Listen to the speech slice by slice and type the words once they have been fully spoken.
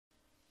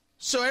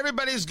So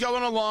everybody's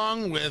going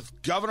along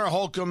with Governor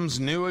Holcomb's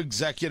new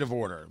executive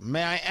order.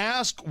 May I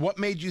ask what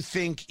made you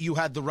think you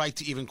had the right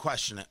to even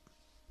question it?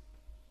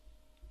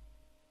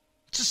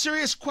 It's a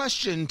serious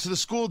question to the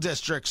school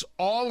districts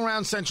all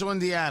around central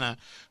Indiana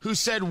who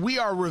said we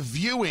are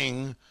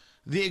reviewing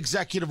the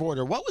executive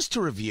order. What was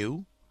to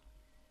review?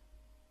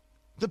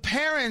 The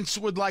parents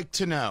would like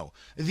to know.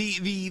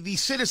 The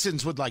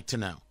citizens would like to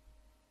know.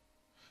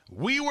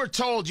 We were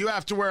told you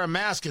have to wear a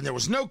mask and there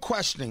was no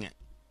questioning it.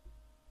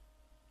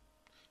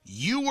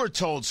 You were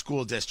told,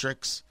 school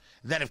districts,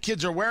 that if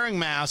kids are wearing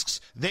masks,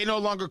 they no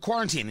longer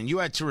quarantine, and you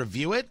had to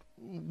review it?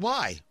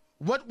 Why?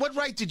 What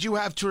right did you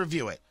have to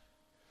review it?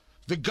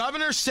 The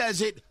governor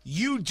says it,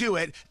 you do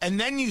it, and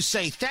then you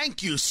say,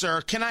 thank you, sir,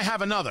 can I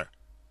have another?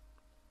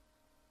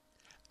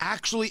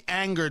 Actually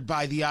angered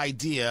by the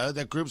idea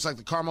that groups like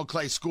the Carmel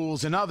Clay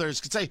Schools and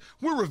others could say,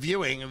 we're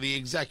reviewing the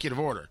executive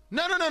order.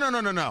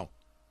 No.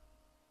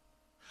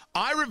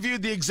 I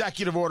reviewed the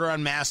executive order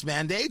on mask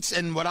mandates,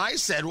 and what I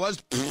said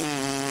was,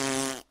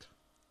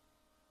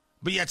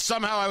 but yet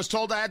somehow I was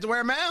told I had to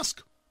wear a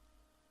mask.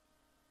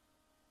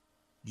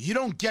 You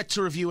don't get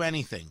to review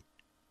anything.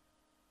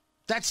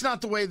 That's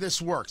not the way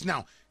this works.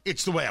 Now,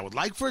 it's the way I would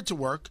like for it to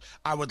work.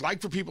 I would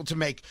like for people to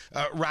make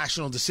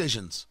rational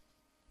decisions.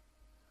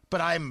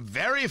 But I'm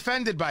very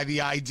offended by the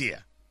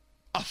idea.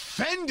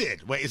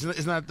 Offended? Wait,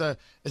 isn't that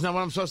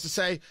what I'm supposed to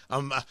say?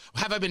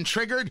 Have I been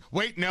triggered?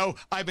 Wait, no,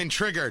 I've been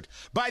triggered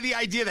by the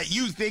idea that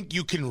you think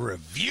you can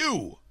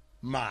review.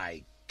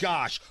 My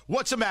gosh,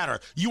 what's the matter?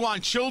 You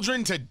want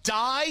children to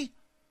die?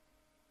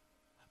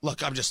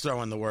 Look, I'm just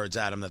throwing the words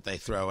at them that they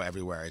throw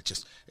everywhere.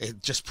 It's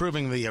just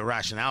proving the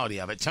irrationality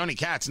of it. Tony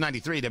Katz,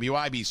 93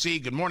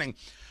 WIBC. Good morning.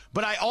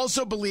 But I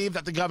also believe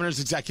that the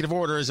governor's executive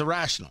order is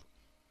irrational.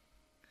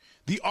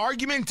 The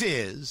argument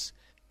is,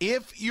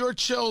 if your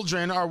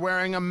children are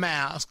wearing a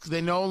mask,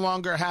 they no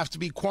longer have to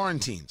be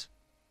quarantined.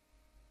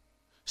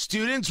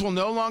 Students will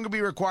no longer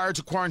be required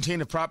to quarantine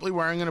if properly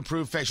wearing an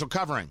approved facial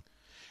covering.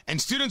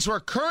 And students who are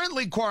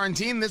currently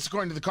quarantined, this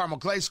according to the Carmel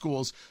Clay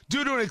Schools,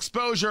 due to an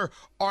exposure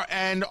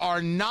and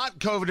are not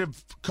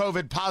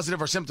COVID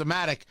positive or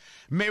symptomatic,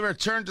 may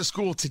return to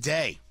school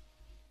today.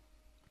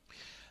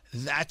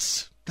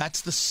 That's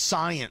the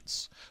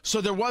science.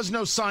 So there was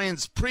no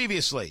science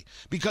previously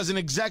because an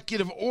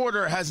executive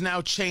order has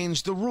now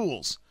changed the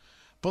rules.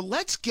 But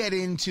let's get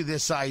into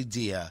this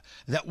idea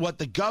that what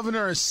the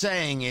governor is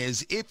saying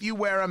is if you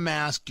wear a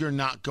mask, you're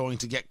not going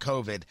to get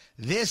COVID.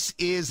 This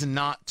is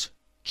not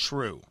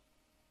true.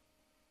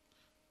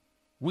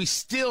 We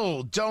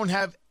still don't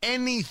have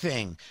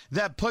anything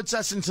that puts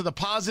us into the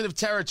positive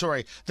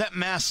territory that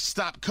masks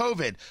stop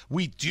COVID.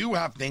 We do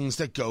have things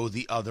that go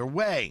the other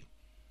way.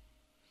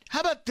 How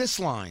about this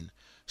line?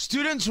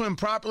 Students who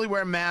improperly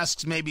wear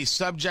masks may be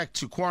subject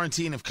to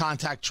quarantine if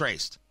contact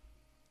traced.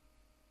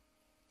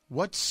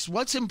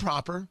 What's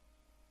improper?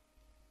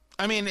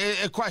 I mean,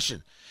 a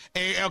question.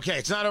 Okay,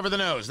 it's not over the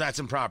nose. That's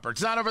improper.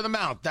 It's not over the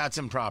mouth. That's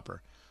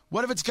improper.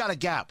 What if it's got a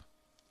gap?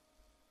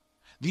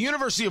 The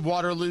University of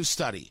Waterloo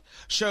study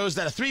shows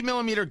that a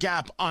 3-millimeter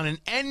gap on an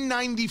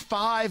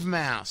N95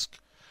 mask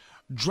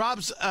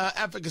drops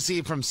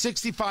efficacy from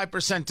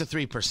 65% to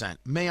 3%.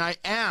 May I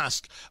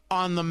ask,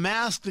 on the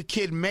mask the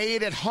kid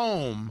made at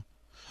home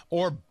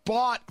or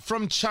bought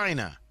from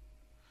China,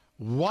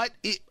 what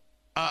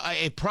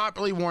a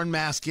properly worn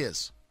mask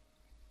is?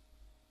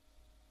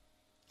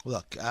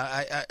 Look,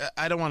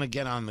 I don't want to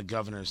get on the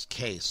governor's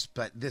case,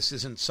 but this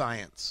isn't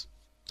science.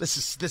 This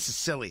is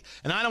silly.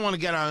 And I don't want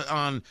to get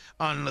on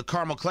the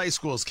Carmel Clay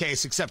School's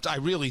case, except I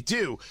really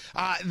do.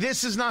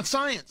 This is not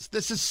science.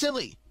 This is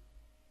silly.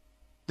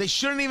 They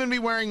shouldn't even be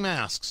wearing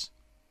masks.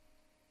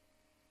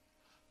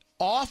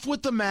 Off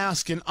with the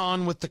mask and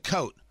on with the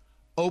coat.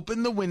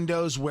 Open the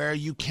windows where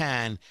you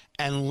can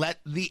and let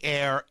the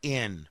air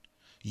in.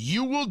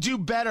 You will do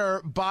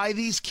better by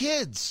these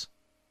kids.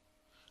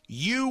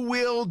 You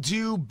will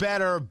do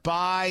better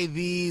by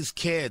these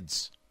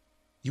kids.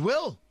 You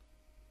will.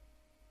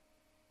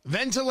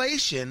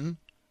 Ventilation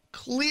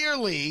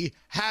clearly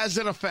has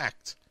an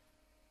effect.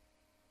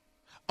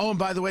 Oh, and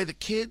by the way, the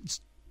kids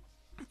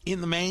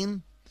in the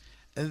main,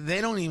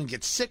 they don't even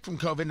get sick from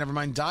COVID, never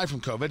mind die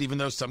from COVID, even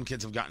though some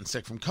kids have gotten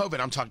sick from COVID.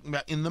 I'm talking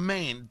about in the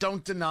main.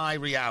 Don't deny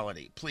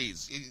reality,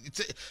 please.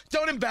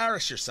 Don't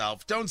embarrass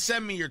yourself. Don't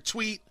send me your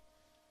tweet,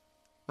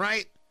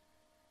 right?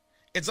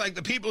 It's like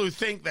the people who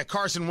think that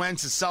Carson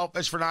Wentz is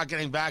selfish for not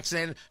getting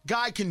vaccinated.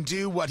 Guy can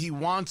do what he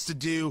wants to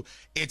do.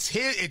 It's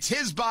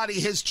his body,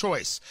 his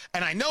choice.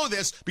 And I know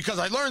this because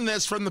I learned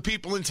this from the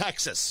people in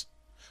Texas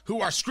who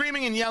are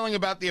screaming and yelling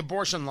about the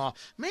abortion law,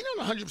 may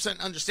not 100%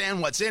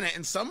 understand what's in it,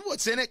 and some of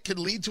what's in it could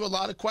lead to a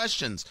lot of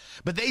questions.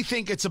 But they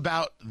think it's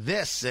about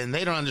this, and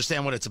they don't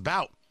understand what it's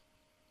about.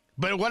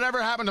 But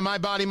whatever happened to my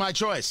body, my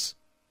choice?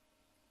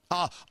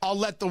 I'll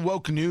let the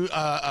woke new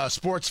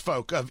sports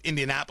folk of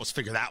Indianapolis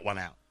figure that one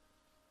out.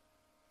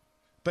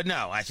 But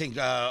no, I think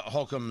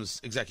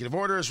Holcomb's executive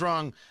order is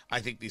wrong.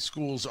 I think these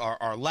schools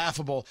are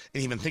laughable,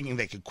 and even thinking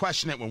they could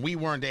question it when we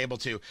weren't able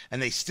to,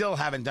 and they still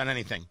haven't done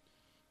anything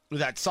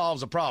that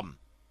solves a problem.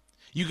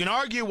 You can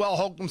argue, well,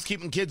 Holcomb's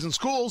keeping kids in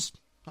schools.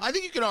 I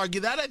think you can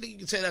argue that. I think you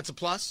can say that's a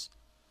plus.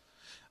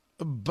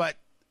 But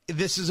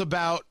this is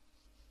about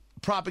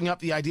propping up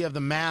the idea of the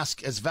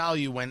mask as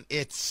value when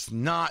it's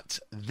not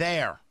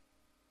there.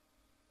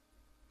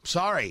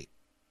 Sorry.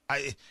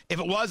 If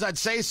it was, I'd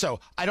say so.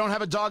 I don't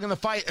have a dog in the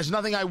fight. There's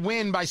nothing I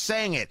win by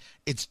saying it.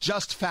 It's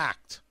just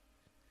fact.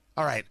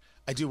 All right,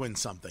 I do win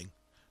something.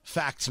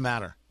 Facts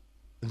matter.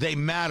 They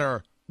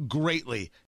matter greatly.